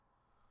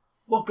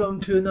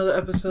Welcome to another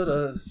episode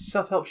of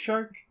Self-Help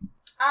Shark.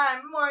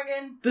 I'm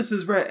Morgan. This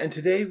is Brett, and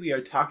today we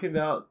are talking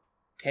about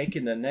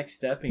taking the next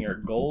step in your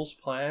goals,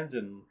 plans,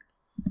 and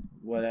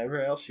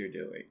whatever else you're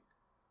doing.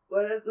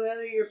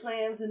 Whether your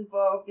plans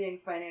involve being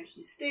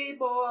financially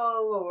stable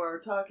or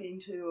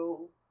talking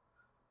to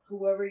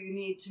whoever you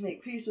need to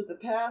make peace with the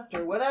past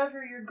or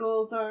whatever your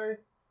goals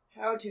are,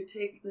 how to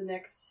take the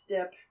next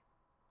step.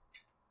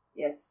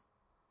 Yes.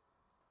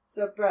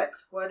 So, Brett,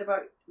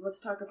 let's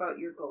talk about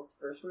your goals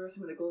first. What are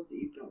some of the goals that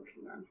you've been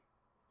working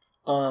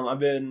on? I've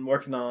been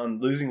working on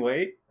losing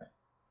weight.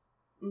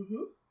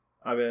 Mm-hmm.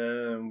 I've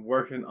been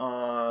working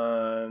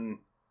on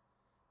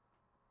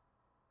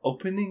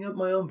opening up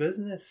my own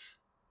business.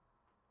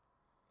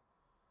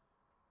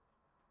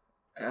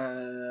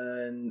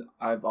 And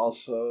I've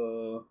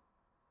also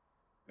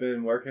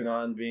been working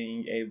on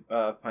being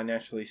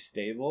financially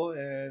stable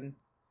and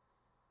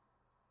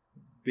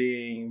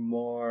being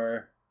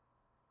more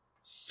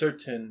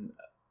certain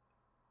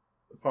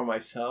for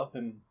myself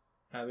and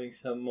having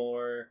some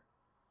more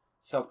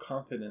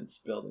self-confidence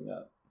building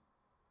up.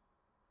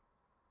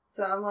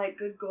 Sound like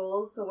good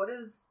goals. So what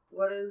is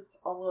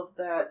all of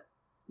that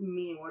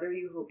mean? What are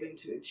you hoping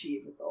to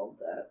achieve with all of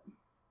that?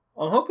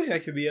 I'm hoping I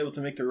could be able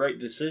to make the right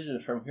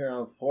decisions from here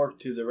on forth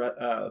to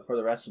for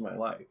the rest of my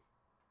life.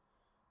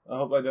 I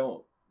hope I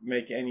don't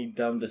make any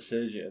dumb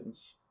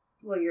decisions.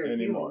 Well, you're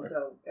anymore. a human,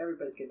 so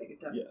everybody's gonna make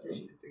a dumb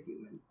decision because they're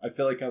human. I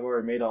feel like I've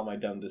already made all my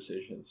dumb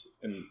decisions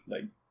in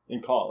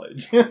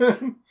college.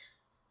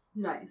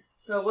 Nice.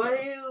 So what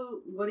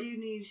do you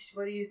need?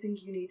 What do you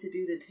think you need to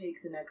do to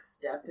take the next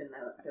step in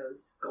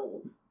those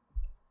goals?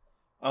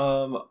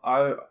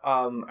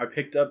 I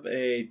picked up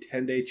a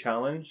 10-day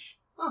challenge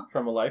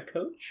from a life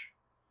coach,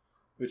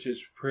 which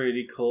is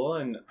pretty cool,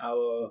 and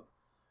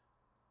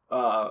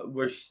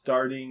we're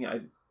starting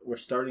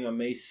on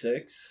May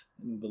 6th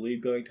and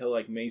believe going till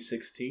May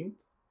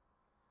 16th.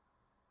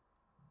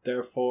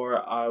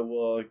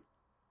 Therefore,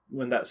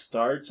 when that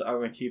starts, I'm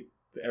going to keep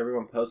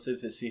everyone posted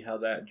to see how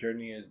that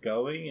journey is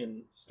going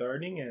and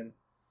starting, and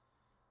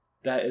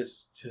that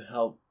is to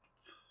help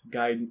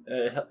guide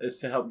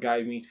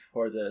me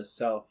for the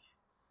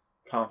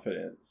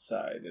self-confidence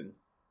side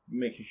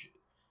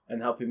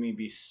and helping me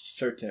be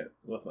certain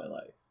with my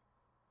life.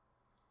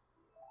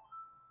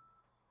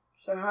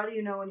 So how do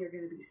you know when you're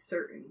going to be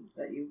certain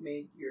that you've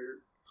made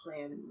your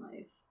plan in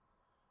life?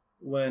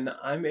 When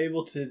I'm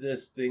able to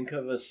just think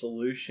of a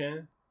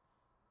solution,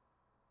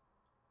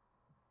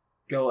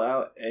 go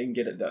out and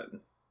get it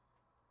done.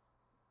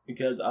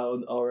 Because I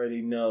would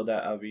already know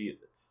that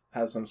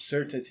have some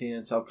certainty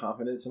and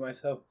self-confidence in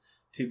myself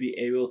to be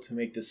able to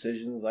make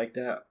decisions like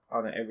that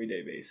on an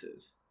everyday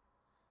basis.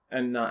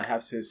 And not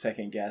have to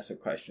second guess or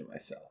question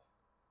myself.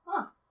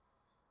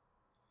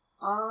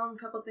 A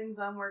couple things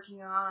I'm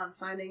working on. I'm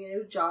finding a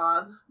new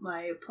job.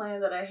 My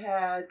plan that I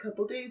had a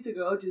couple days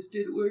ago just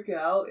didn't work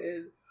out,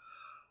 and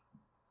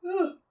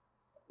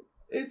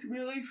it's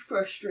really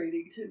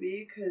frustrating to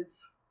me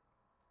because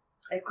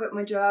I quit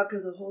my job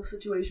because the whole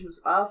situation was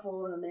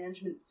awful and the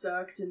management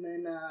sucked, and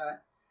then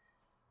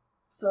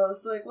so I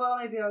was like, well,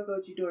 maybe I'll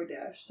go do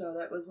DoorDash. So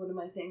that was one of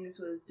my things,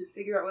 was to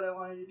figure out what I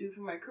wanted to do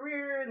for my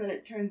career, and then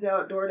it turns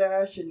out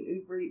DoorDash and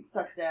Uber Eats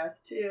sucks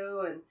ass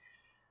too, and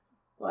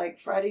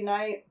Friday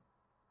night,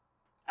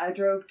 I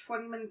drove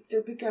 20 minutes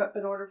to pick up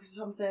an order for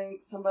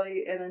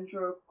somebody, and then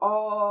drove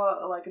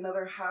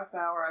another half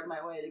hour out of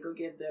my way to go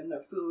give them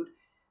their food,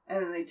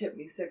 and then they tipped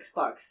me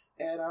 $6,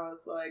 and I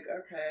was like,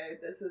 okay,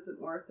 this isn't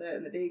worth it.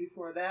 And the day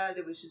before that,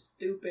 it was just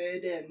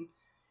stupid, and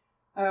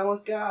I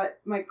almost got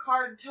my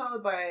car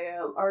towed by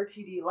a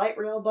RTD light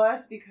rail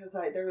bus because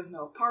there was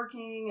no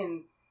parking,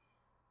 and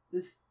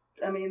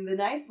the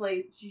nice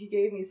lady, she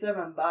gave me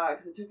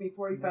 $7. It took me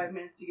 45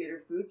 minutes to get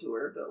her food to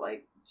her, but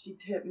she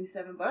tipped me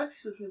 $7,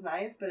 which was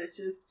nice. But it's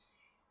just,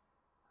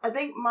 I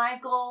think my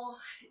goal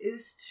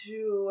is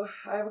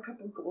I have a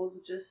couple goals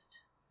of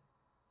just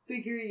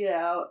figuring it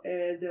out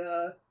and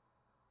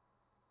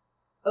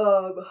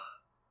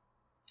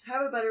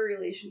have a better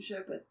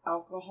relationship with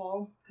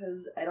alcohol,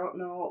 because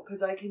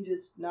I can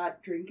just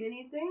not drink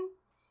anything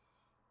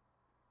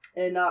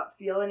and not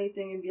feel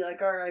anything and be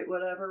like, all right,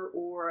 whatever,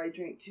 or I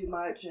drink too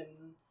much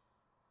and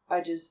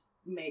I just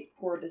make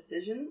poor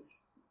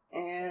decisions.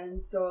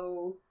 And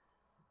so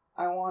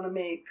I want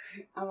to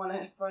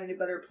find a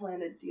better plan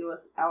to deal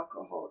with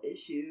alcohol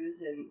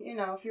issues. And,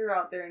 if you're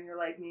out there and you're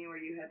like me where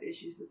you have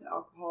issues with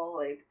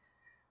alcohol,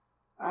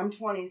 I'm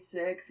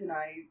 26 and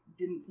I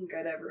didn't think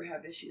I'd ever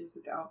have issues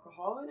with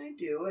alcohol, and I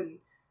do. And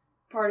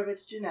part of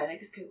it's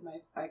genetics because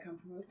I come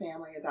from a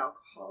family of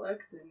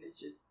alcoholics, and it's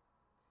just,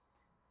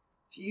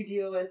 if you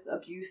deal with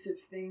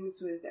abusive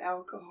things with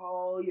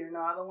alcohol, you're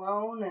not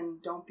alone,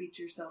 and don't beat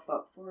yourself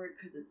up for it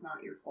because it's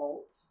not your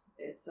fault.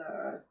 It's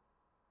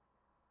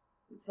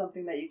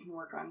something that you can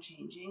work on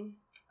changing.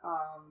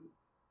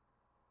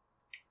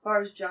 As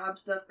far as job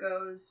stuff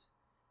goes,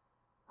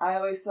 I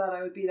always thought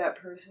I would be that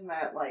person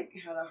that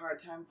had a hard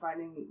time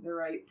finding the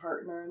right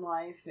partner in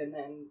life, and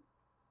then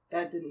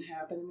that didn't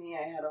happen to me.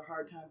 I had a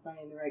hard time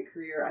finding the right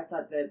career. I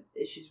thought that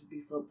issues would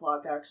be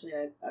flip-flopped, actually.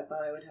 I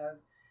thought I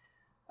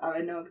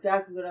would know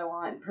exactly what I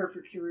want,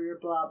 perfect career,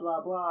 blah,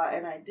 blah, blah,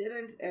 and I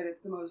didn't, and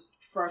it's the most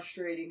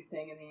frustrating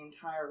thing in the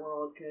entire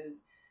world,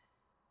 because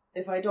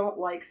if I don't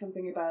like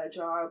something about a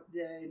job,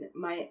 then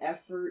my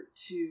effort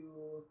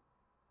to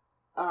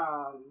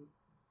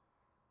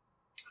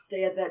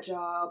stay at that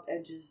job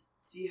and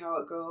just see how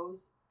it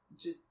goes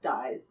just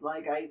dies.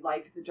 Like, I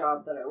liked the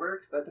job that I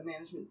worked, but the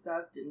management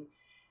sucked, and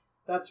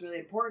that's really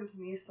important to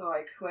me, so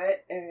I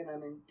quit, and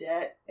I'm in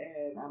debt,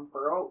 and I'm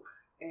broke,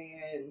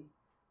 and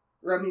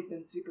Remy's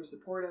been super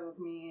supportive of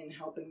me and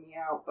helping me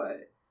out,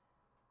 but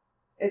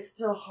it's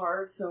still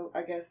hard. So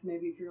I guess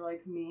maybe if you're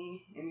like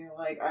me and you're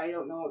like, I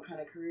don't know what kind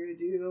of career to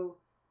do,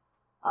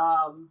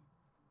 I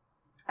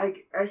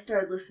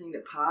started listening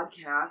to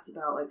podcasts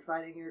about like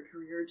finding your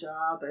career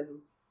job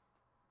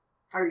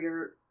or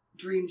your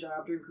dream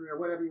job, dream career,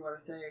 whatever you want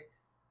to say.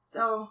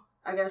 So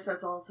I guess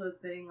that's also a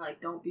thing. Like,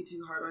 don't be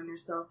too hard on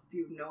yourself if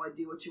you have no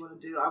idea what you want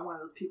to do. I'm one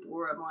of those people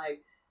where I'm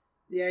like,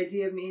 the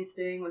idea of me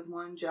staying with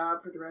one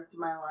job for the rest of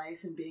my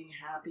life and being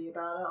happy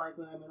about it, like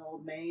when I'm an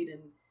old maid,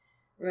 and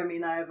Remy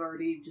and I have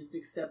already just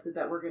accepted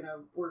that we're going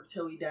to work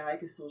till we die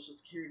because Social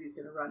Security is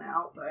going to run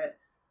out, but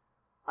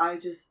I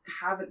just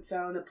haven't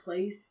found a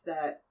place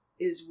that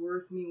is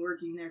worth me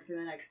working there for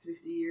the next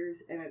 50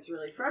 years, and it's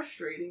really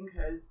frustrating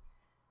because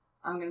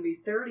I'm going to be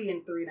 30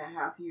 in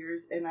 3.5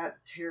 years, and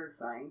that's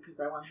terrifying because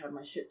I want to have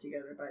my shit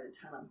together by the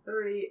time I'm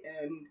 30,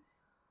 and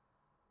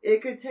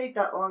it could take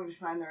that long to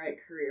find the right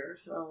career.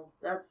 So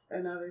that's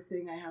another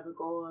thing I have a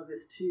goal of,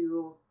 is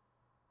to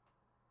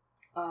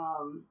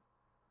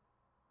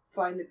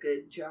find a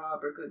good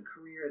job or good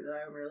career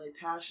that I'm really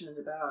passionate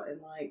about. And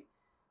like,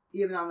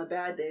 even on the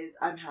bad days,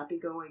 I'm happy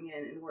going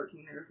in and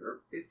working there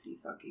for 50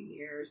 fucking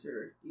years,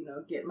 or, you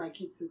know, getting my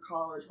kids through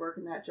college,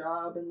 working that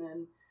job. And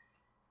then,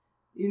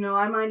 you know,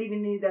 I might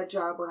even need that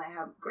job when I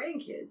have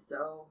grandkids.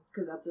 So,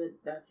 because that's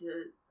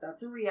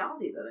a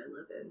reality that I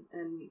live in,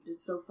 and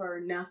just so far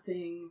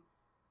nothing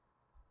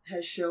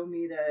has shown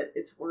me that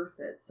it's worth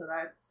it. So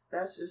that's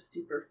just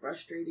super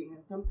frustrating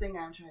and something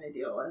I'm trying to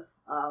deal with.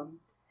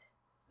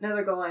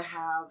 Another goal I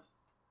have,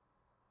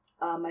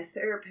 my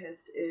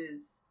therapist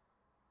is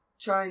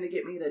trying to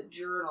get me to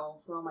journal,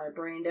 slow my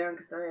brain down,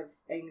 because I have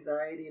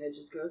anxiety and it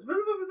just goes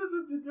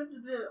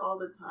all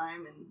the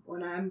time. And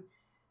when I'm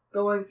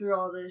going through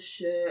all this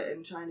shit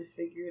and trying to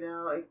figure it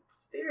out,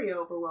 it's very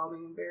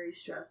overwhelming and very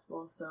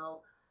stressful.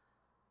 So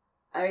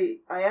I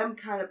am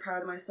kind of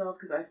proud of myself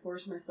because I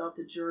forced myself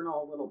to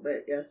journal a little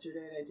bit yesterday,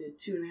 and I did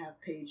 2.5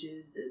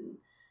 pages, and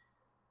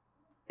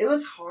it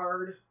was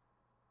hard.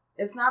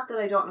 It's not that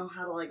I don't know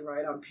how to like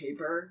write on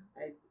paper.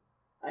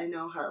 I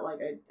know how, like,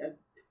 I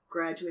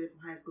graduated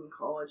from high school and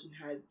college and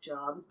had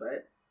jobs,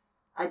 but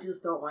I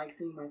just don't like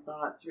seeing my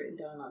thoughts written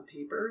down on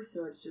paper.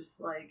 So it's just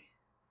like,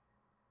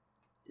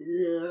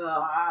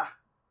 ugh.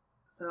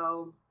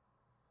 So,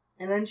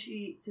 and then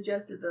she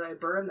suggested that I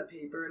burn the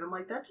paper, and I'm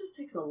like, that just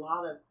takes a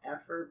lot of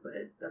effort, but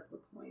that's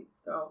the point.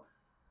 So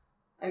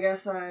I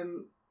guess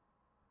I'm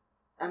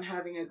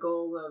having a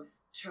goal of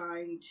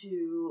trying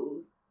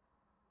to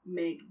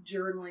make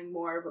journaling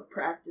more of a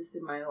practice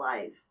in my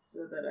life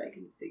so that I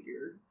can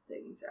figure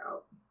things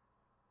out.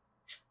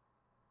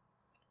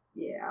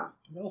 Yeah.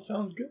 It all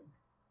sounds good.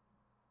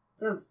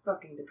 Sounds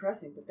fucking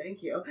depressing, but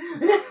thank you.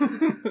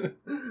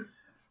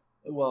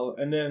 Well,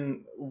 and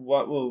then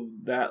what will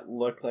that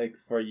look like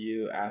for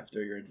you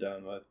after you're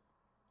done with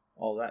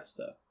all that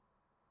stuff?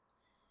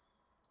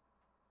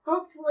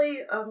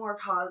 Hopefully a more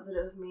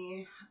positive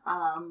me.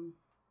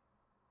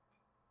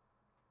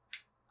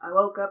 I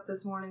woke up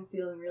this morning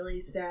feeling really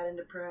sad and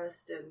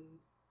depressed, and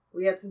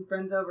we had some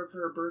friends over for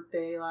her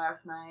birthday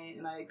last night,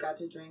 and I got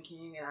to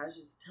drinking, and I was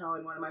just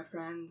telling one of my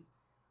friends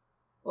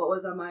what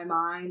was on my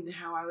mind and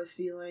how I was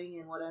feeling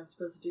and what I'm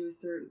supposed to do with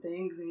certain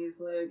things, and he's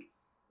like,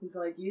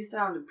 you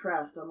sound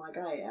depressed. I'm like,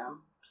 I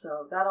am.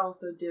 So that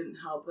also didn't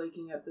help,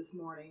 waking up this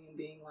morning and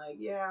being like,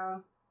 yeah,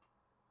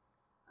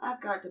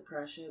 I've got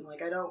depression.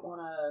 Like, I don't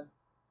want to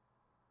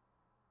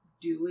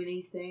do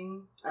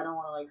anything. I don't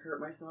want to, like,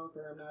 hurt myself,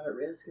 or I'm not at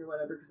risk or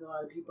whatever, because a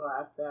lot of people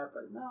ask that,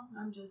 but no,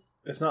 I'm just...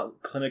 It's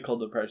not clinical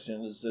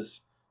depression. It's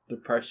this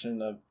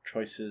depression of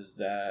choices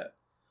that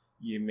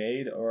you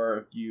made,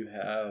 or you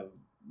have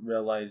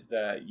realized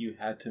that you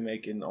had to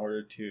make in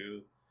order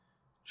to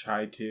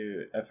try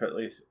to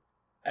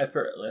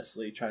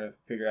effortlessly try to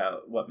figure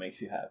out what makes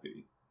you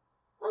happy.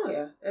 Oh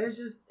yeah,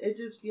 it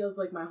just feels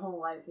like my whole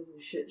life is a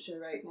shit show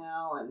right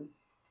now, and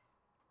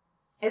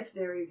it's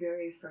very,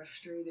 very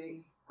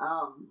frustrating.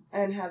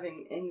 And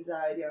having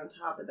anxiety on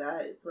top of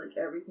that, it's like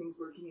everything's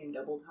working in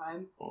double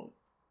time.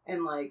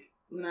 And like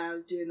when I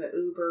was doing the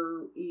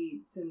Uber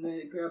Eats and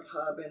the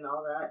Grubhub and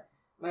all that,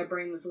 my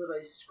brain was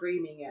literally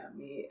screaming at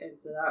me, and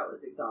so that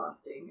was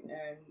exhausting.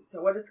 And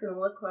so what it's gonna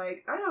look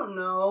like, I don't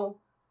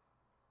know.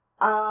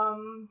 I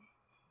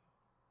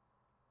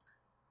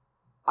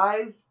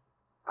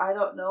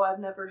don't know. I've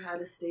never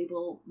had a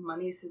stable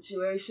money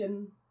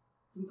situation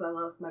since I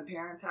left my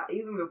parents' house.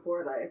 Even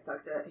before that, I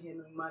sucked at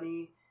handling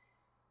money.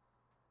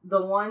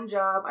 the one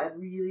job I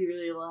really,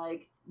 really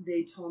liked,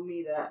 they told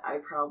me that I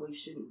probably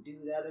shouldn't do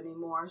that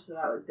anymore, so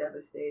that was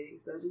devastating.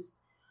 So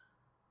just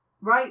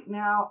right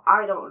now,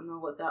 I don't know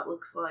what that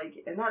looks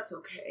like, and that's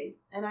okay.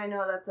 And I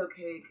know that's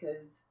okay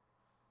because,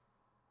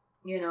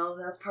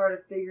 that's part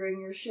of figuring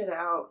your shit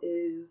out,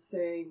 is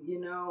saying,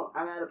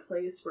 I'm at a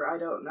place where I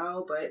don't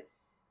know, but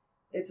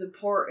it's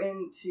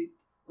important to,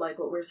 like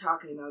what we're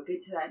talking about,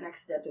 get to that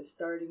next step of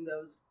starting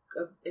those.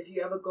 If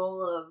you have a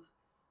goal of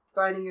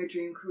finding your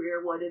dream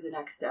career, what do the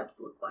next steps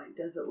look like?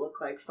 Does it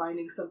look like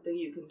finding something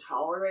you can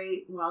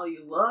tolerate while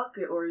you look?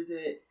 Or is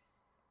it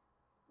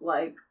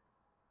like,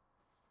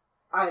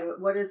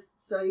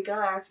 so you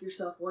gotta ask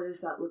yourself, what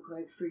does that look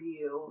like for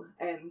you?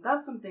 And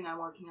that's something I'm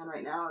working on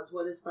right now, is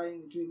what does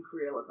finding the dream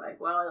career look like?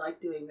 Well, I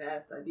like doing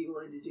this. I'd be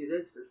willing to do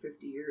this for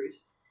 50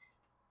 years.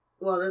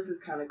 Well, this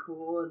is kind of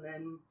cool. And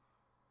then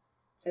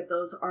if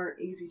those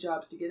aren't easy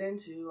jobs to get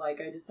into,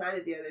 like I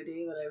decided the other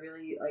day that I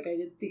really, like I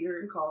did theater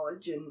in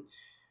college, and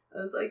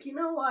I was like, you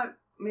know what?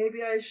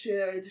 Maybe I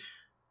should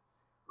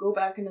go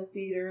back into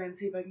theater and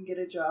see if I can get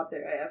a job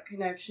there. I have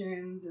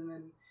connections. And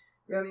then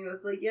Remy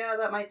was like, yeah,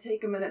 that might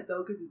take a minute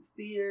though, because it's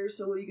theater.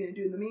 So what are you going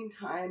to do in the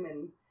meantime?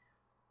 And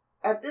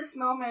at this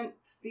moment,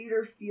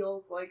 theater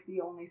feels like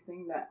the only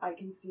thing that I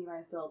can see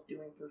myself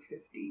doing for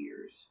 50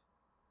 years.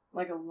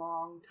 Like a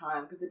long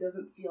time, because it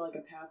doesn't feel like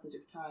a passage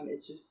of time.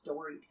 It's just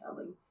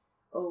storytelling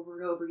over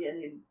and over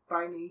again and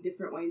finding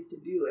different ways to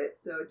do it.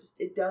 So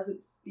it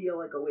doesn't feel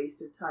like a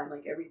waste of time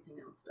like everything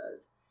else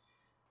does.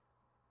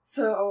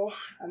 So,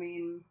 I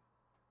mean,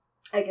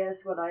 I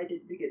guess what I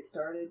did to get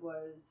started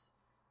was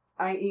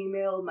I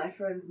emailed my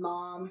friend's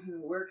mom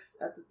who works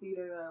at the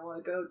theater that I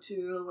want to go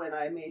to, and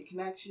I made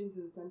connections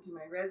and sent her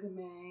my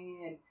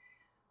resume and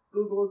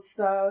Googled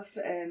stuff,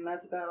 and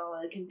that's about all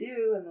I can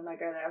do. And then I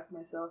gotta ask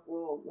myself,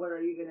 well, what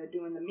are you gonna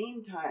do in the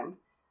meantime?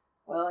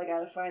 Well, I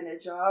gotta find a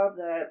job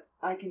that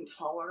I can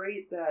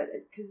tolerate, that,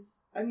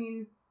 because, I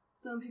mean,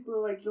 some people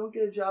are like, don't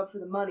get a job for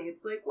the money.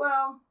 It's like,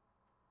 well,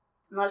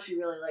 unless you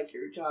really like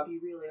your job, you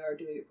really are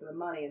doing it for the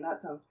money, and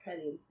that sounds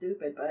petty and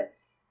stupid, but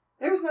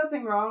there's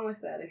nothing wrong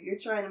with that. If you're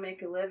trying to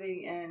make a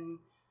living, and,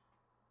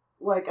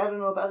 like, I don't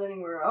know about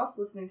anywhere else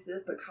listening to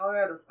this, but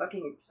Colorado's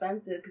fucking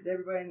expensive because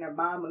everybody and their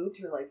mom moved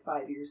here like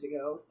 5 years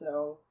ago,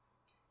 so,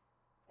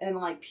 and,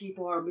 like,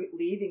 people are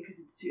leaving because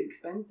it's too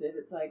expensive.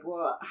 It's like,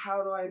 well,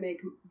 how do I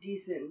make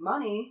decent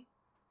money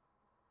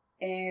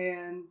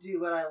and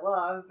do what I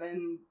love?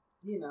 And,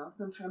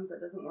 sometimes that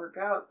doesn't work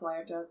out, so I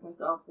have to ask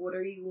myself, what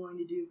are you willing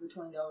to do for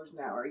 $20 an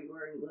hour? Are you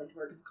willing to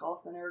work in a call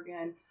center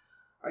again?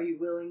 Are you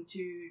willing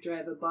to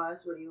drive a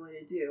bus? What are you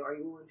willing to do? Are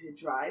you willing to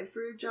drive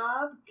for a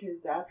job?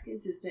 Because that's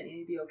consistent and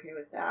you'd be okay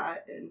with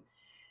that. And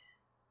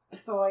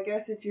so I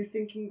guess if you're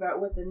thinking about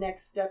what the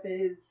next step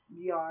is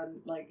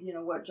beyond, like,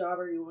 what job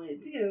are you willing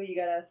to do, you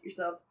got to ask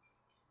yourself,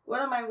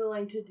 what am I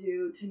willing to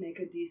do to make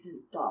a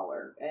decent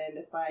dollar? And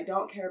if I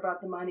don't care about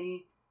the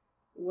money,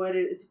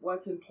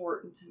 what's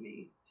important to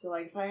me? So,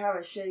 like, if I have a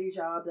shitty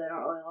job that I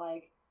don't really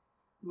like,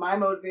 my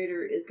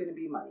motivator is going to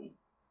be money.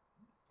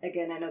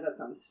 Again, I know that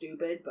sounds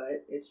stupid,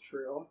 but it's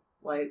true.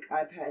 Like,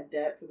 I've had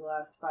debt for the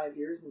last 5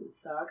 years and it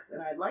sucks,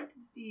 and I'd like to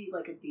see,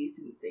 like, a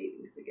decent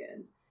savings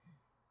again.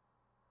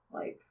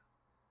 Like,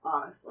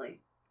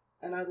 honestly.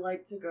 And I'd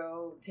like to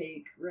go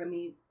take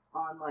Remy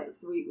on, like,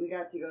 so we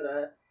got to go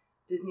to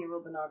Disney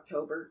World in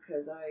October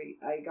because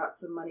I got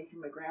some money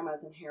from my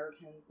grandma's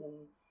inheritance,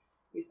 and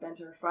we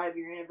spent our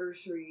 5-year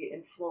anniversary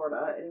in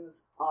Florida, and it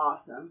was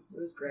awesome. It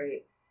was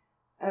great.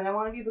 And I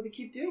want to be able to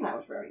keep doing that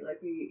with Remy. Like,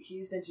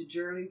 he's been to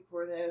Germany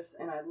before this,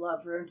 and I'd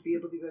love for him to be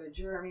able to go to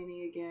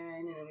Germany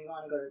again, and then we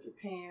want to go to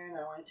Japan, and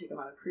I want to take him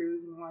on a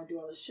cruise, and we want to do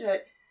all this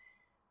shit.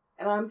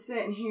 And I'm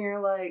sitting here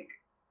like,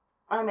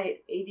 I made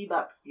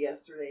 $80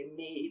 yesterday,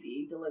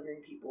 maybe,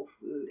 delivering people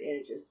food,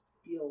 and it just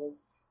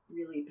feels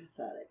really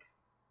pathetic,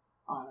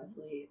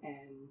 honestly.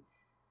 And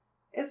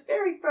it's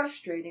very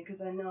frustrating,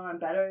 because I know I'm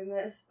better than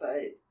this,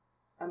 but,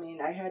 I mean,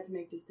 I had to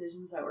make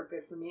decisions that were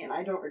good for me, and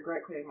I don't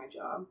regret quitting my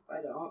job.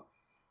 I don't.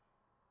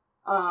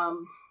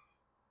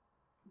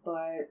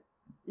 But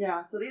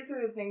yeah, so these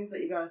are the things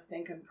that you gotta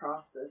think and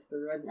process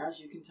through, and as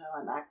you can tell,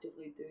 I'm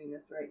actively doing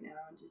this right now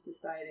and just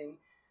deciding,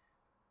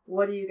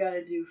 what do you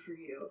gotta do for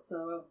you?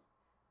 So,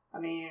 I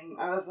mean,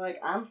 I was like,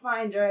 I'm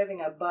fine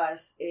driving a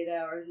bus 8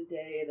 hours a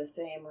day, the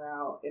same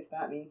route, if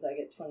that means I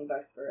get $20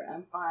 for it.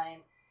 I'm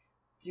fine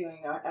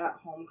doing an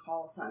at-home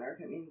call center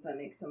if it means I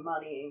make some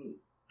money and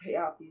pay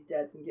off these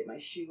debts and get my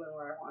shoe in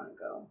where I want to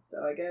go.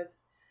 So I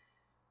guess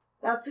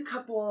that's a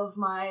couple of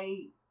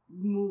my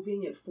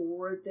moving it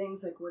forward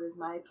things, like what is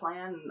my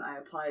plan. And I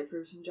applied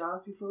for some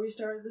jobs before we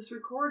started this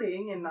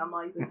recording, and I'm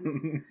like, this is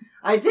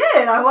I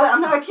did,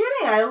 I'm not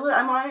kidding,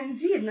 I'm on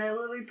Indeed, and I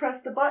literally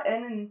pressed the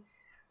button and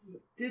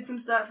did some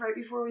stuff right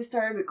before we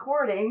started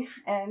recording.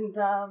 And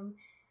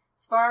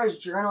as far as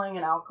journaling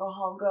and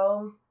alcohol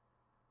go,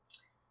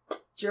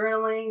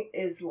 journaling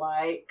is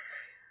like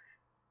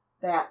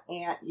that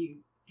aunt you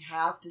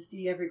have to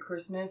see every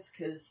Christmas,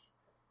 because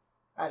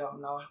I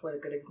don't know what a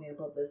good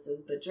example of this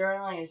is, but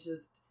journaling is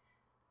just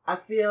I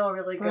feel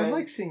really But good. I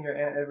like seeing your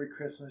aunt every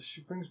Christmas.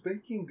 She brings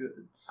baking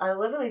goods. I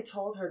literally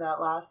told her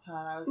that last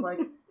time. I was like,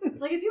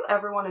 it's like if you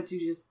ever want to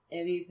do just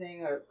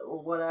anything or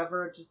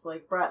whatever, just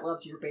like, Brat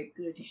loves your baked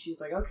goods. She's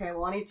like, okay,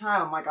 well,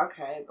 anytime. I'm like,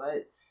 okay,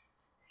 but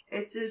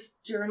it's just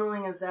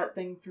journaling is that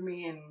thing for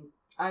me. And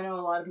I know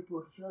a lot of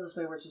people who feel this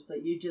way where it's just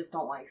like, you just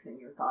don't like seeing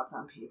your thoughts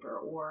on paper.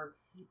 Or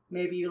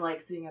maybe you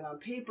like seeing it on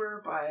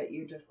paper, but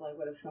you're just like,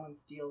 what if someone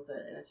steals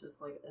it? And it's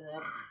just like,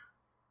 ugh.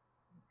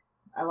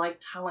 I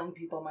like telling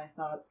people my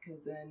thoughts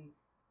because then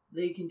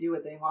they can do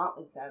what they want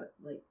with that.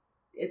 Like,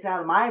 it's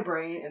out of my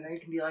brain, and they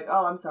can be like,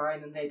 oh, I'm sorry,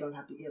 and then they don't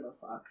have to give a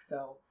fuck.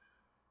 So,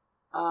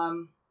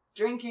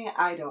 drinking,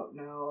 I don't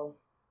know.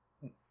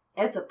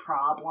 It's a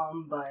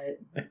problem, but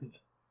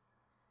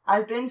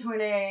I've been to an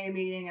AA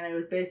meeting, and I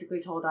was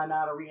basically told I'm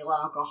not a real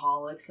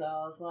alcoholic, so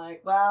I was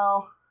like,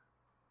 well,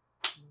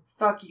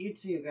 fuck you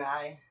too,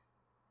 guy.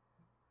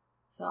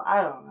 So,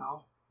 I don't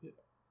know.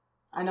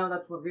 I know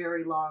that's a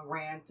very long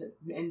rant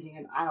ending,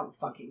 and I don't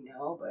fucking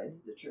know, but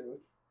it's the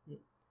truth.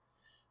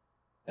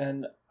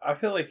 And I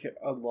feel like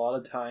a lot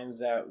of times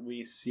that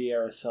we see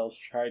ourselves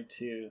try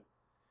to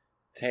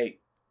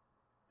take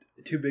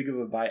too big of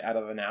a bite out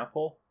of an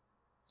apple.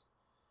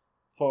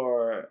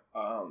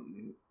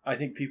 I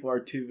think people are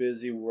too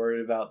busy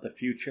worried about the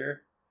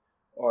future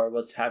or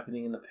what's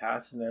happening in the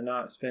past, and they're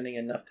not spending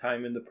enough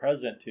time in the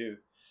present to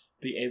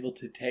be able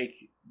to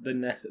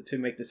to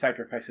make the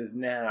sacrifices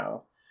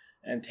now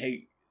and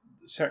take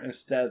certain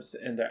steps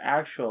in their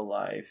actual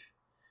life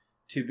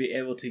to be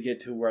able to get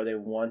to where they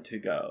want to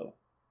go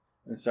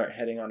and start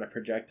heading on a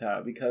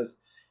projectile. Because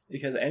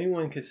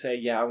anyone could say,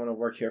 yeah, I want to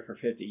work here for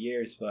 50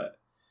 years, but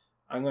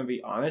I'm going to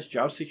be honest,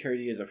 job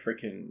security is a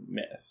freaking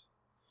myth.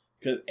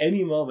 Because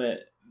any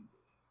moment,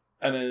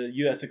 and the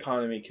U.S.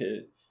 economy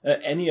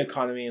any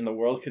economy in the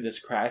world could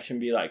just crash and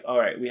be like, all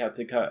right, we have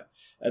to cut.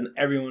 And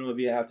everyone would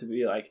have to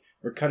be like,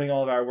 we're cutting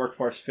all of our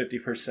workforce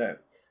 50%.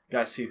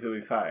 Gotta see who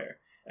we fire.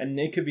 And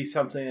it could be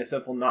something as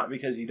simple, not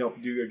because you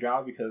don't do your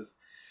job, because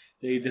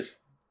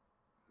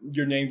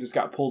your name just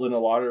got pulled in a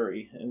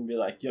lottery and be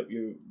like, yep,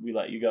 we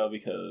let you go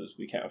because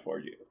we can't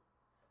afford you.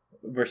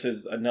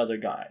 Versus another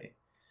guy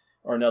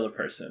or another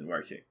person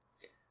working.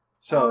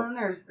 So then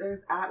there's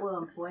at-will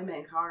employment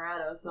in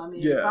Colorado. So, I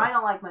mean, if I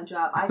don't like my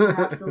job, I can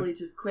absolutely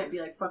just quit and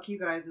be like, fuck you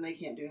guys, and they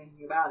can't do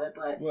anything about it.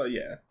 But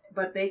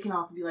But they can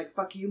also be like,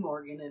 fuck you,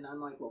 Morgan, and I'm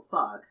like, well,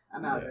 fuck,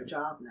 I'm out of a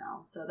job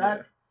now. So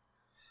that's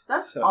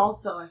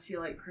also, I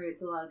feel like,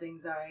 creates a lot of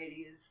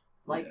anxiety, is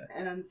like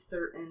an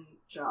uncertain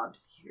job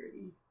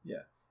security.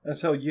 Yeah. And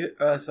so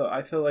so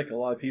I feel like a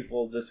lot of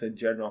people just in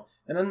general,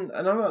 and I'm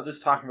not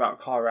just talking about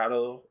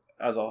Colorado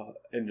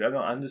in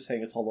general, I'm just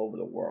saying it's all over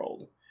the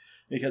world.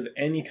 Because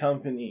any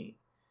company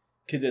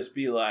could just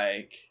be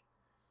like,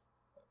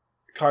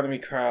 economy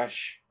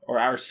crash, or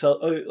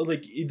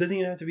like, it doesn't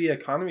even have to be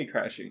economy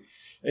crashing.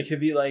 It could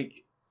be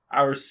like,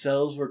 our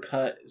sales were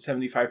cut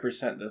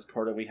 75% this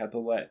quarter, we have to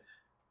let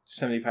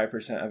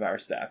 75% of our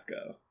staff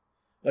go.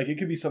 Like, it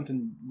could be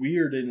something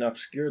weird and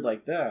obscure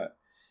like that.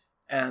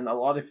 And a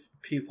lot of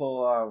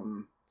people,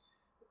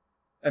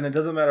 and it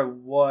doesn't matter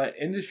what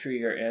industry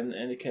you're in,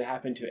 and it can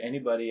happen to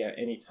anybody at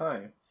any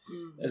time.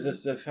 Mm-hmm. It's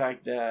just the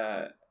fact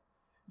that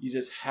you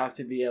just have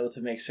to be able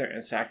to make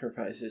certain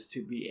sacrifices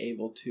to be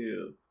able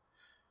to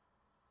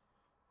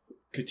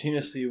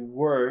continuously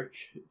work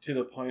to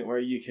the point where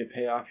you can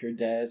pay off your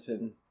debts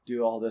and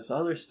do all this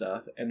other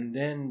stuff, and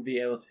then be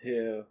able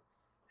to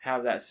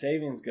have that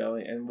savings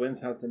going. And when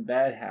something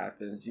bad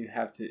happens,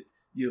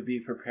 you'll be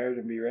prepared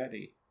and be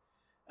ready.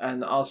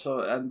 And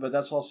also, but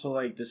that's also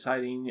like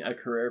deciding a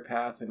career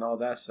path and all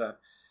that stuff.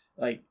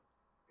 Like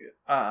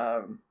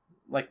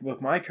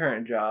with my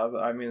current job,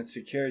 I'm in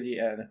security,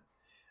 and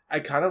I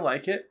kind of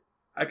like it.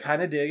 I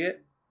kind of dig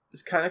it.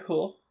 It's kind of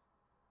cool.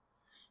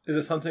 Is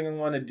it something I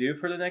want to do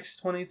for the next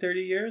 20,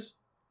 30 years?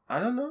 I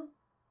don't know.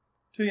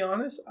 To be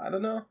honest, I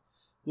don't know.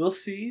 We'll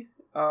see.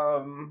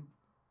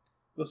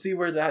 We'll see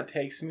where that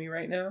takes me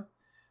right now.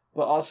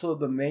 But also,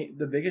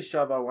 the biggest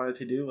job I wanted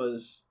to do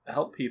was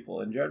help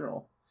people in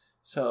general.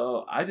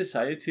 So I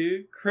decided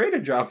to create a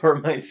job for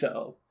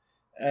myself.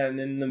 And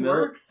in the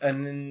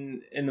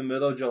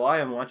middle of July,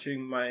 I'm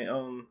launching my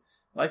own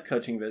life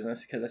coaching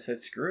business because I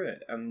said, screw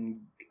it.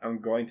 I'm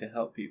going to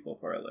help people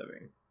for a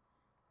living.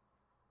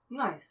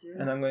 Nice, dude.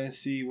 And I'm going to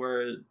see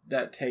where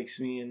that takes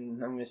me,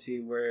 and I'm going to see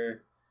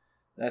where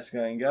that's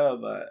going to go.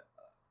 But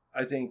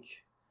I think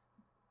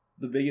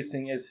the biggest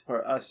thing is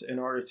for us, in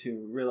order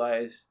to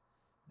realize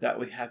that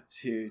we have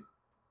to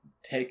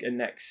take a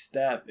next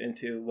step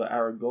into what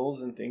our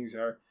goals and things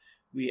are,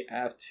 we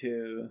have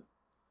to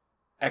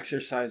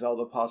exercise all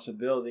the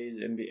possibilities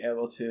and be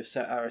able to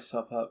set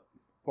ourselves up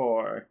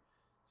for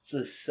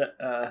success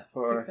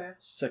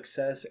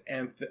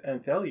and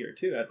failure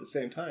too at the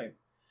same time.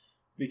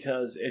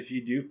 Because if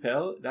you do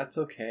fail, that's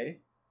okay.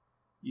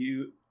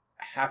 You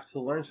have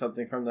to learn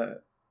something from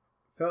the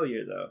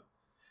failure, though.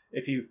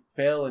 If you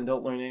fail and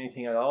don't learn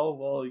anything at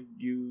all,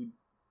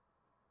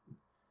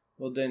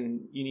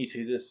 then you need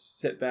to just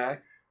sit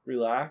back,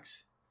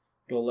 relax,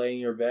 go lay in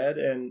your bed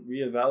and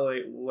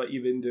reevaluate what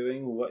you've been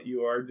doing, what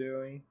you are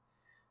doing,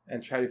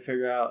 and try to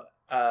figure out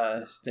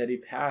a steady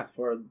path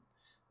for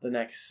the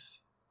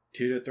next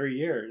 2 to 3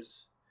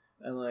 years,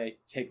 and like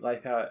take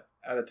life out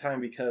at a time,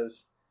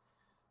 because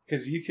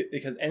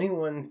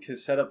anyone could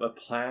set up a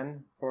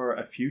plan for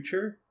a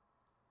future,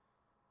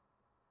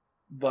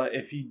 but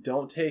if you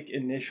don't take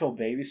initial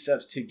baby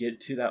steps to get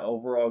to that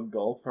overall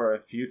goal for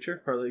a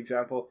future, for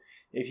example,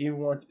 if you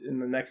want in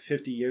the next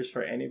 50 years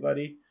for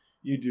anybody,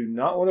 you do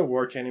not want to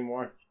work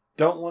anymore,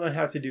 don't want to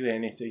have to do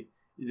anything,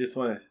 you just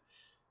want to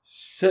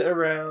sit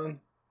around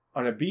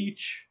on a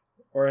beach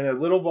or in a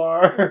little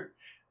bar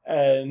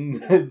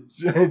and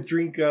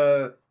drink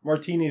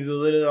martinis with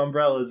little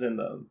umbrellas in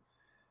them.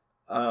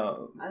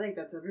 I think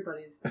that's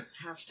everybody's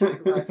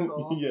hashtag life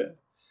goal.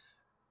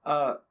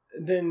 Yeah.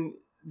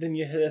 Then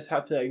you just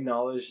have to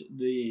acknowledge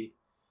the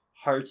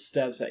hard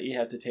steps that you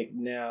have to take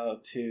now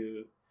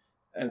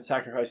and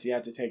sacrifice you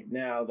have to take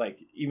now. Like,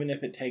 even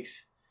if it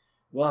takes,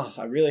 well,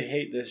 I really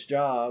hate this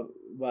job,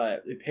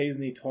 but it pays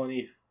me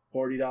 $20,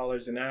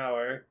 $40 an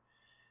hour,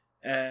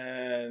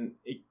 and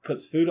it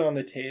puts food on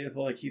the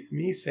table, it keeps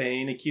me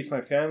sane, it keeps my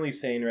family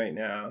sane right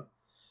now.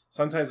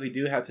 Sometimes we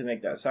do have to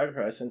make that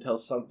sacrifice until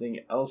something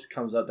else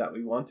comes up that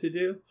we want to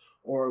do,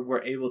 or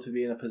we're able to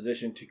be in a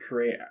position to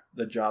create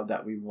the job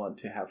that we want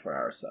to have for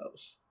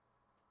ourselves.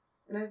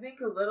 And I think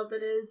a little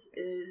bit is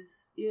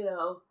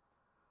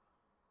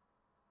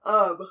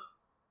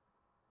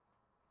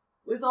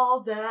with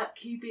all that,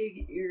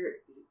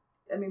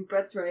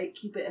 Brett's right,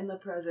 keep it in the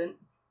present.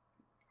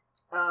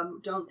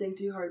 Don't think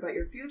too hard about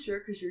your future,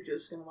 because you're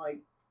just gonna like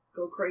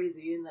go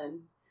crazy, and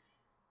then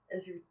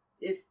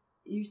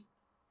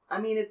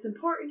it's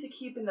important to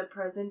keep in the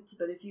present,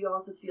 but if you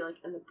also feel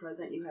like in the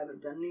present you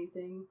haven't done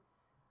anything,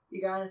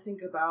 you gotta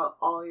think about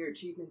all your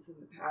achievements in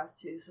the past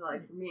too. So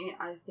like for me,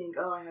 I think,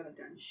 I haven't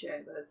done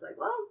shit, but it's like,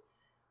 well,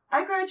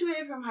 I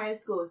graduated from high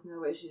school with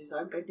no issues.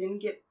 I didn't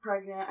get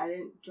pregnant, I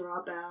didn't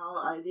drop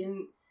out, I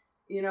didn't,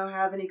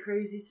 have any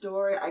crazy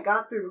story. I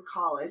got through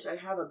college, I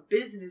have a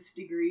business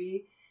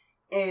degree,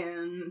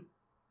 and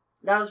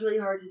that was really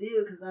hard to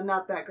do because I'm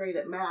not that great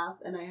at math,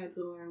 and I had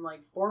to learn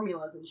like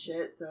formulas and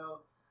shit,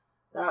 so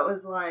that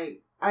was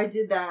like, I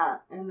did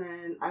that, and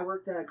then I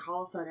worked at a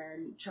call center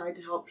and tried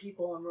to help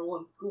people enroll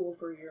in school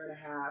for a year and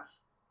a half.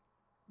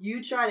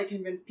 You try to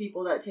convince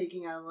people that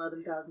taking out an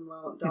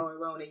 $11,000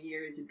 loan a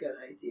year is a good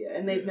idea,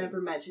 and they've never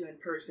met you in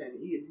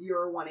person.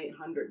 You're a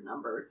 1-800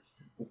 number.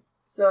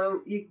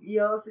 So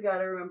you also got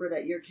to remember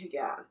that you're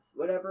kick-ass.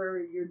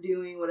 Whatever you're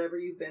doing, whatever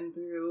you've been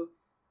through,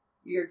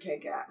 you're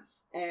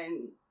kick-ass.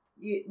 And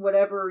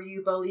whatever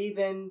you believe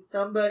in,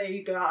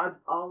 somebody, God,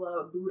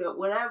 Allah, Buddha,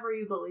 whatever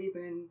you believe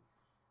in,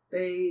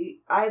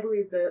 I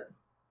believe that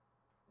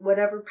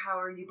whatever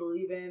power you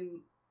believe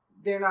in,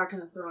 they're not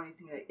going to throw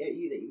anything at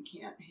you that you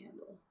can't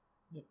handle.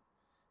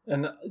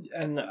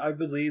 And I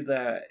believe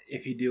that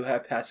if you do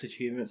have past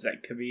achievements,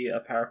 that could be a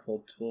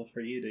powerful tool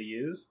for you to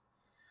use.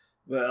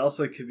 But it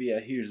also could be a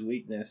huge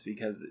weakness,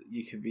 because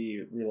you could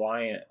be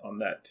reliant on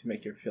that to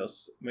make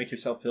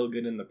yourself feel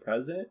good in the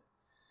present.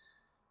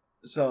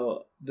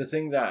 So the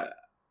thing that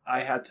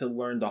I had to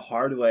learn the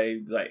hard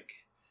way, like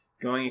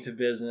going into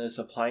business,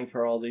 applying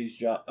for all these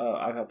jobs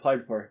I've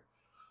applied for,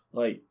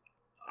 like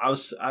I'm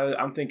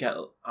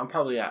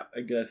probably at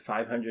a good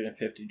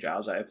 550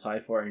 jobs I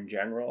applied for in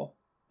general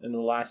in the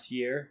last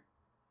year,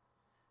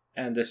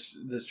 and this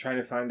trying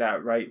to find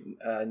that right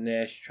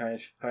niche, trying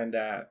to find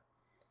that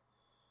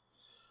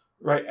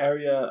right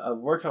area of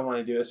work I want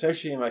to do,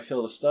 especially in my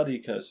field of study,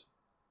 because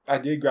I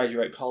did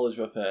graduate college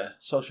with a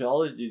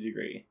sociology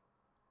degree.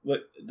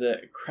 But the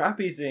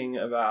crappy thing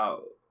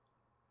about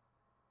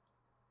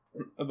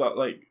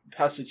like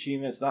past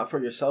achievements, not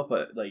for yourself,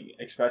 but like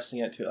expressing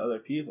it to other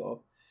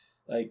people,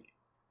 like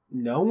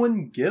no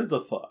one gives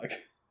a fuck.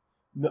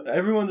 No,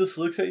 everyone just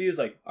looks at you as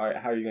like, all right,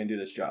 how are you going to do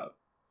this job?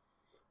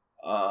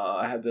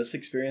 I have this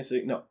experience.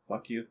 Like, no,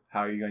 fuck you. How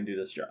are you going to do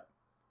this job?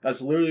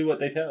 That's literally what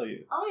they tell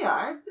you. Oh yeah,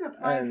 I've been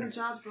applying for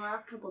jobs the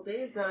last couple of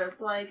days that it's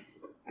like,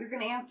 you're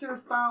going to answer a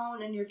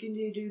phone and you're going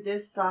to do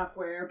this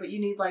software, but you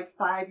need like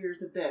 5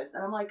 years of this.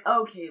 And I'm like,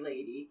 okay,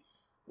 lady,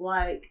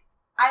 like,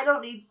 I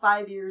don't need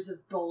 5 years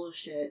of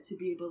bullshit to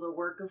be able to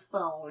work a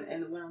phone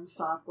and learn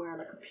software on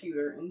a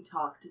computer and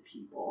talk to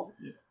people.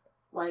 Yeah.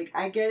 Like,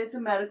 I get it's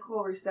a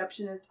medical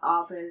receptionist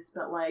office,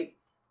 but like,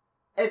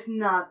 it's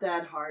not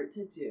that hard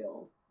to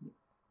do.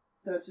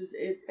 So it's just,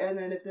 and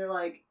then if they're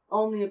like,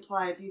 only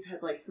apply if you've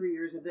had like 3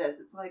 years of this,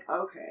 it's like,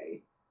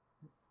 okay.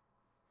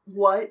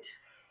 What?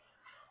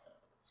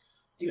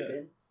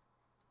 Stupid.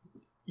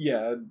 Yeah,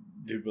 I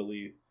do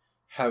believe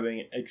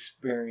having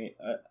experience,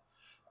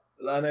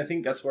 and I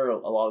think that's where a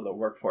lot of the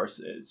workforce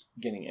is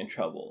getting in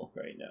trouble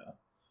right now.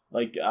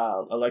 Like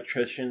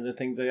electricians and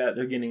things like that,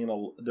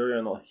 they're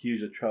in a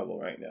huge trouble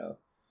right now.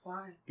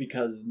 Why?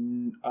 Because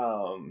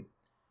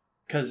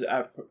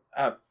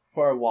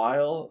for a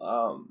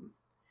while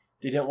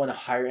they didn't want to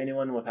hire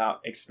anyone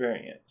without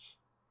experience.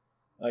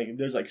 Like,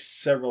 there's like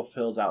several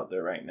fields out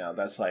there right now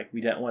that's like,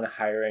 we didn't want to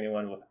hire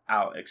anyone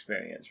without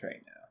experience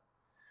right now.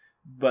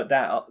 but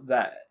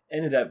that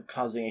ended up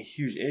causing a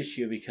huge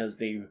issue because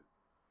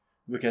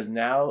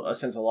now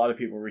since a lot of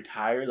people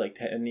retired like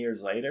 10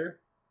 years later,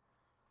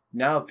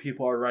 now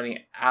people are running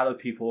out of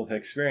people with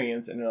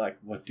experience, and they're like,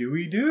 what do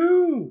we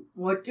do?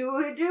 What do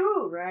we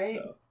do, right?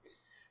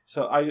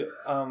 So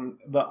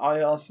but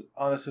I also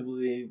honestly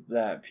believe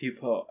that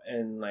people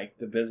in like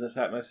the business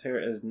atmosphere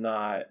is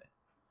not.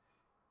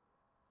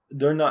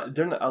 They're not.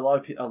 A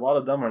lot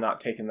of them are not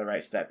taking the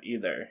right step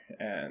either,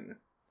 and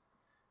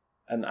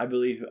I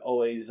believe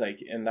always like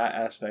in that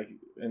aspect,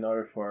 in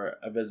order for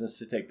a business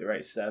to take the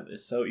right step,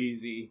 is so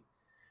easy,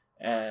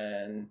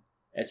 and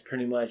it's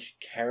pretty much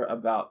care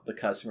about the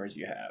customers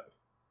you have.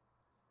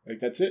 Like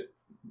that's it.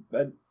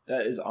 That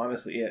is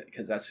honestly it,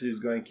 because that's who's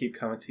going to keep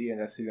coming to you, and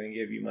that's who's going to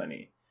give you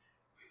money.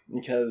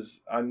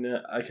 Because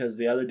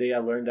the other day I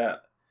learned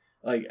that,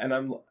 like, and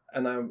I'm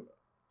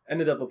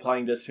ended up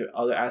applying this to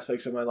other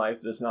aspects of my life.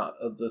 That's not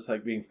just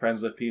like being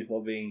friends with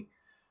people, being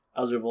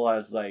eligible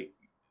as like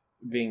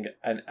being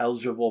an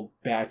eligible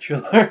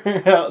bachelor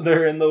out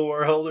there in the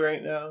world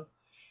right now.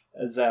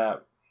 Is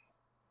that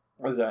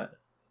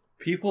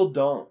people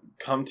don't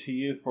come to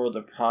you for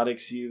the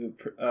products you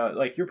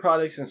like your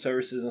products and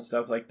services and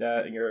stuff like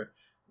that, and your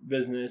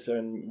business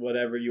and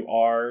whatever you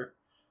are,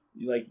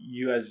 like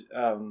you as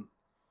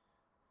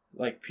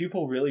like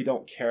people really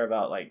don't care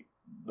about like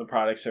the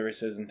product,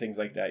 services, and things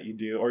like that you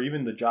do, or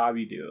even the job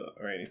you do,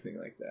 or anything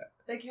like that.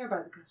 They care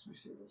about the customer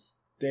service.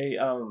 They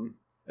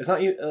it's not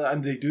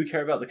they do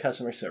care about the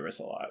customer service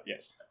a lot.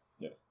 Yes.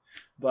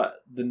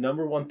 But the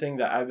number one thing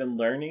that I've been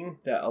learning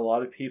that a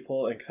lot of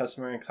people and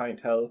customer and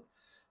clientele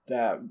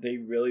that they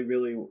really,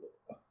 really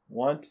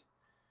want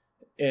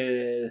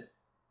is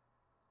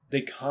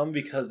they come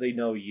because they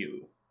know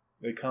you.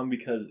 They come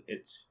because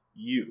it's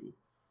you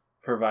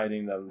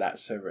providing them that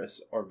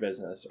service or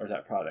business or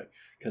that product,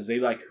 because they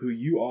like who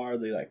you are,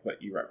 they like what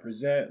you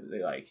represent,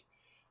 they like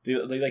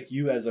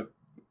you as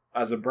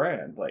a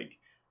brand. Like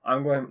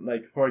I'm going,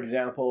 like, for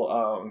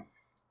example,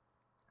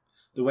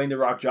 Dwayne "The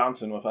Rock"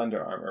 Johnson with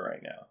Under Armour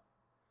right now.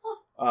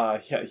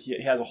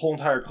 He has a whole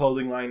entire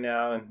clothing line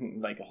now,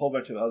 and like a whole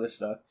bunch of other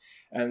stuff,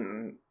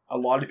 and a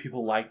lot of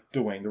people like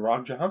Dwayne "The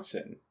Rock"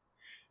 Johnson,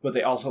 but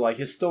they also like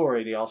his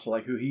story, they also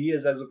like who he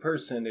is as a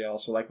person, they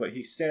also like what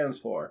he stands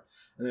for,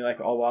 and they like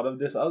a lot of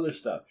this other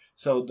stuff.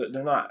 So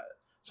they're not,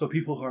 so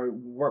people who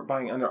weren't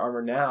buying Under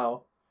Armour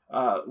now,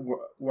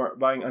 weren't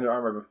buying Under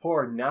Armour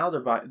before, now they're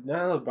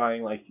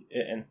buying like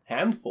in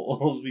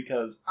handfuls,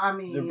 because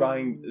they're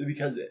buying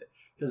because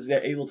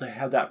they're able to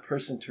have that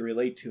person to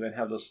relate to and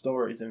have those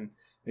stories, and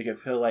they can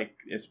feel like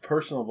it's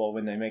personable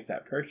when they make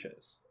that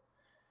purchase.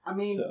 I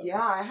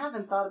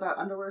haven't thought about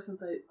underwear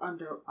since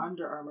Under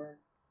Armour.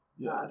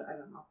 Yeah. God, I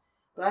don't know.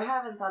 But I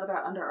haven't thought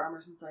about Under Armour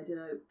since I did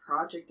a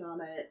project on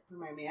it for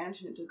my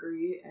management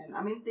degree. And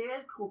I mean, they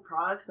had cool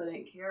products, but I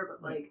didn't care.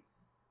 But like,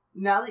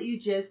 now that you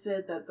just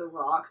said that The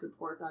Rock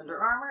supports Under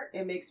Armour,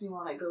 it makes me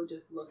want to go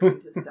just look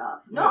into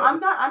stuff. No, I'm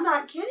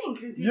not kidding,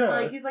 because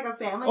he's like a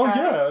family guy.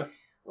 Yeah.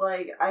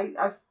 Like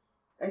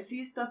I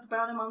see stuff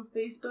about him on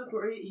Facebook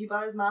where he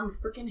bought his mom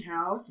a freaking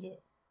house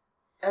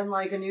and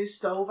like a new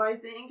stove, I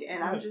think.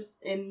 And I'm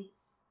just in.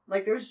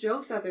 Like, there's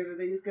jokes out there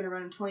that he's going to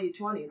run in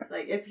 2020. It's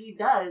like, if he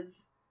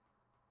does,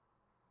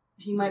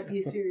 he might be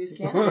a serious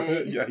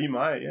candidate. Yeah, he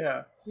might,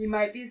 yeah. He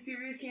might be a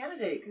serious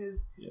candidate,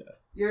 because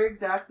you're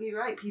exactly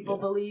right. People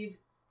believe,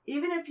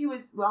 even if he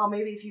was, well,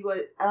 maybe if he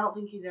was, I don't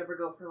think he'd ever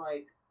go for,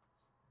 like,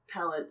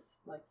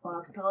 pellets, like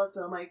Fox pellets,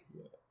 but I'm like,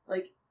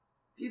 if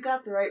you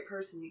got the right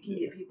person, you can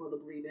get people to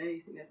believe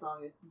anything as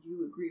long as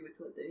you agree with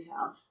what they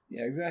have.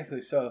 Yeah,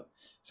 exactly. So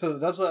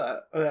that's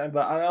what. But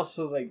I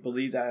also like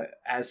believe that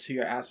as to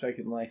your aspect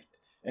in life,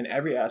 in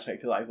every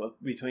aspect of life,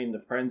 between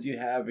the friends you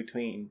have,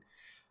 between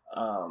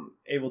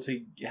able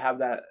to have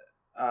that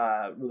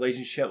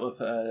relationship with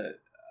a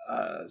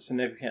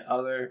significant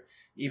other,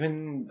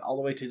 even all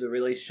the way to the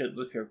relationship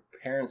with your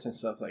parents and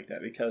stuff like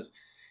that. Because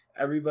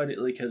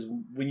because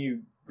when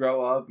you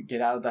grow up, get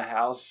out of the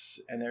house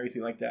and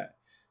everything like that,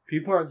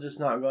 people are just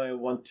not going to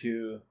want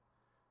to,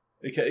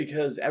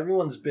 because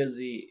everyone's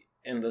busy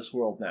in this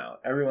world now.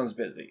 Everyone's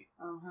busy.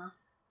 Uh-huh.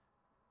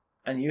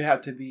 And you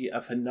have to be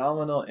a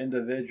phenomenal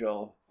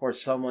individual for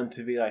someone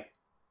to be like,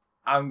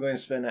 I'm going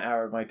to spend an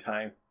hour of my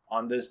time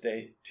on this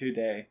day,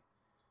 today,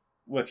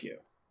 with you.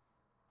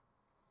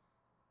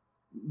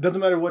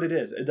 Doesn't matter what it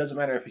is. It doesn't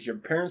matter if it's your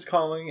parents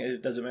calling.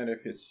 It doesn't matter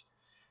if it's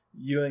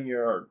you and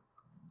your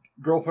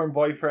girlfriend,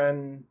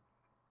 boyfriend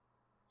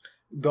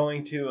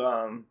going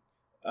to,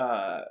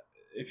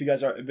 if you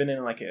guys have been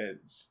in like a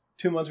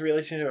 2-month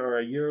relationship or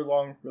a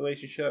year-long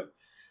relationship,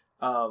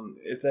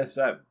 it's just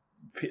that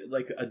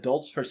like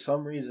adults, for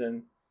some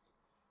reason,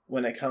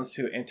 when it comes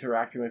to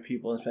interacting with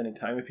people and spending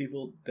time with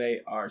people, they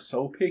are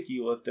so picky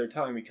with their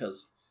time,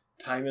 because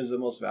time is the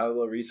most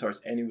valuable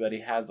resource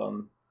anybody has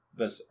on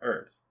this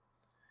earth.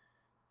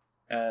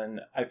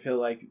 And I feel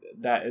like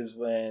that is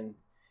when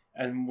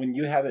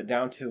you have it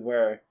down to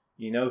where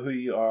you know who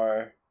you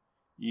are,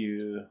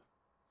 you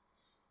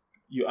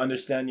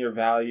understand your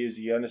values,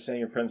 you understand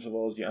your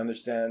principles, you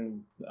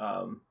understand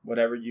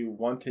whatever you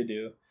want to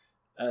do,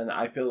 And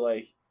I feel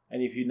like,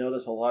 and if you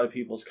notice a lot of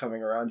people's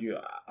coming around you,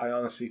 I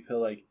honestly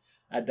feel like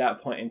at that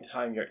point in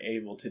time, you're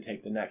able to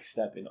take the next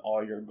step in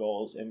all your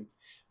goals and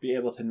be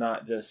able to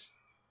not just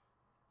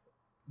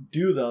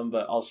do them,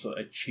 but also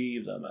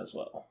achieve them as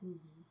well.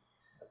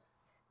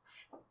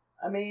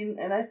 I mean,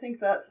 and I think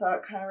that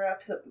thought kind of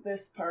wraps up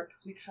this part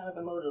because we kind of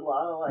unloaded a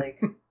lot of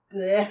like,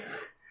 bleh.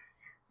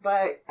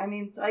 But I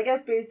mean, so I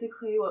guess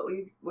basically what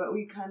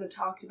we kind of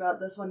talked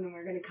about this one, and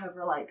we're going to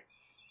cover like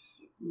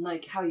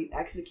how you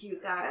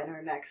execute that in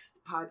our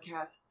next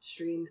podcast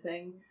stream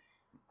thing.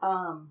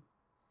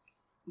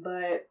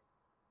 But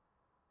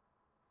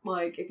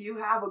like if you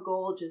have a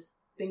goal, just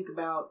think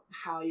about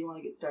how you want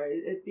to get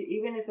started.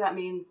 Even if that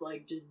means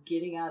like just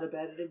getting out of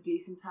bed at a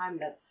decent time,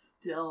 that's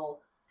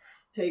still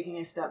taking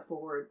a step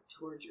forward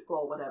towards your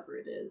goal, whatever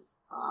it is.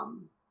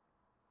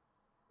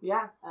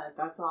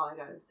 That's all I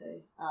gotta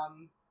say.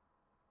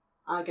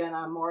 Again,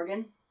 I'm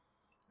Morgan.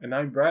 And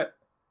I'm Brett.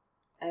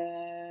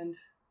 And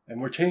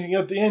we're changing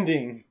up the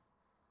ending.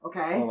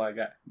 Okay. Oh my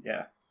god.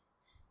 Yeah.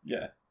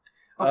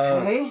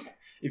 Okay.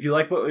 If you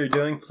like what we're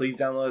doing, please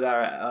download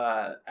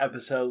our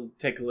episode,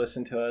 take a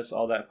listen to us,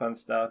 all that fun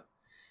stuff.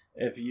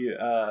 If you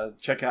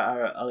check out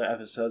our other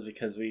episodes,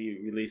 because we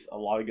release a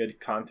lot of good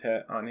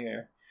content on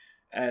here.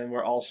 And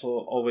we're also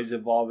always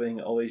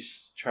evolving,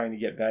 always trying to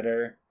get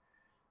better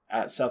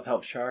at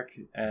Self-Help Shark.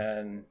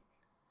 And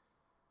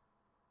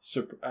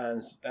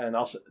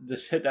also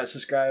just hit that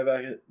subscribe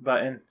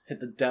button, hit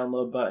the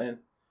download button.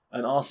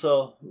 And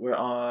also, we're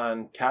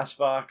on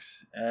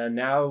CastBox, and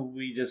now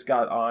we just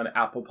got on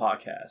Apple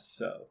Podcasts.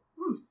 So,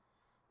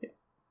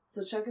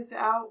 So check us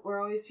out.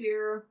 We're always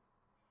here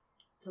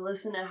to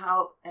listen and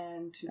help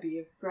and to be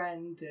a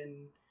friend.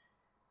 And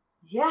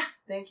yeah,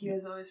 thank you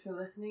as always for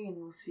listening, and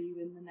we'll see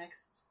you in the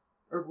next,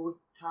 or we'll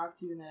talk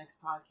to you in the next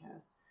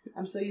podcast.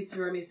 I'm so used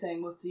to Remy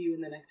saying we'll see you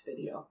in the next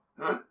video.